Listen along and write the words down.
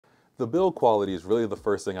The build quality is really the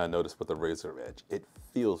first thing I noticed with the Razer Edge. It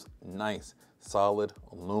feels nice, solid,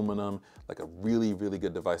 aluminum, like a really, really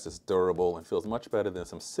good device that's durable and feels much better than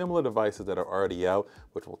some similar devices that are already out,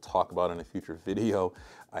 which we'll talk about in a future video.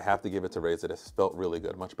 I have to give it to Razer. It's felt really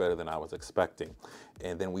good, much better than I was expecting.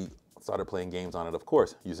 And then we started playing games on it, of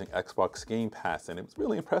course, using Xbox Game Pass, and it was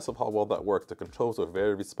really impressive how well that worked. The controls were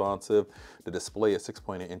very responsive. The display at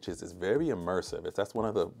 6.8 inches is very immersive. That's one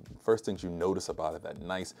of the first things you notice about it, that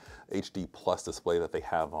nice HD plus display that they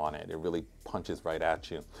have on it. It really punches right at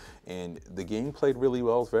you. And the game played really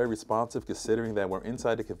well. It's very responsive considering that we're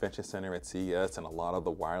inside the convention center at CES and a lot of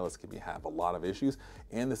the wireless can have a lot of issues.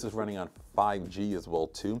 And this is running on 5G as well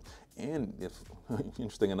too. And if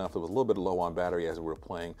interesting enough, it was a little bit low on battery as we were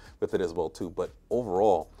playing with it as well too. But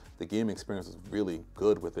overall, the gaming experience is really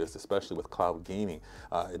good with this, especially with cloud gaming.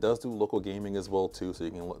 It does do local gaming as well too, so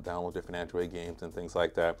you can download different Android games and things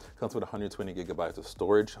like that. Comes with 120 gigabytes of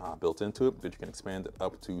storage built into it, but you can expand it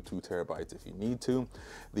up to 2 terabytes if you need to.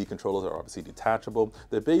 The controllers are obviously detachable.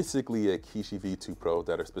 They're basically a Kishi V2 Pro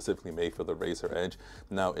that are specifically made for the Razer Edge.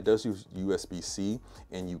 Now, it does use USB-C,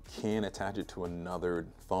 and you can attach it to another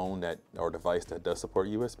phone or device that does support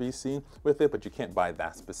USB-C with it, but you can't buy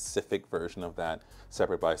that specific version of that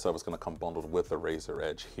separate by itself. It's going to come bundled with the Razer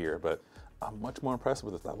Edge here, but I'm much more impressed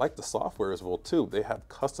with this. I like the software as well too. They have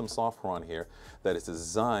custom software on here that is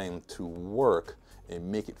designed to work and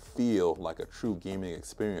make it feel like a true gaming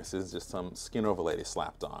experience. It's just some skin overlay they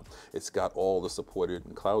slapped on. It's got all the supported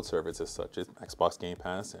cloud services such as Xbox Game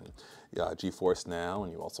Pass and GeForce Now,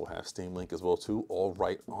 and you also have Steam Link as well too, all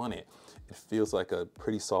right on it. It feels like a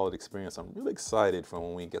pretty solid experience. I'm really excited for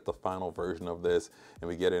when we get the final version of this and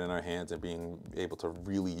we get it in our hands and being able to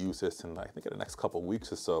really use this in, I think, in the next couple of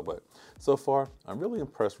weeks or so. But so far, I'm really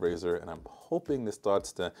impressed, Razer, and I'm hoping this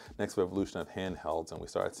starts the next revolution of handhelds and we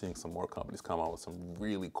start seeing some more companies come out with some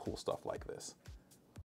really cool stuff like this.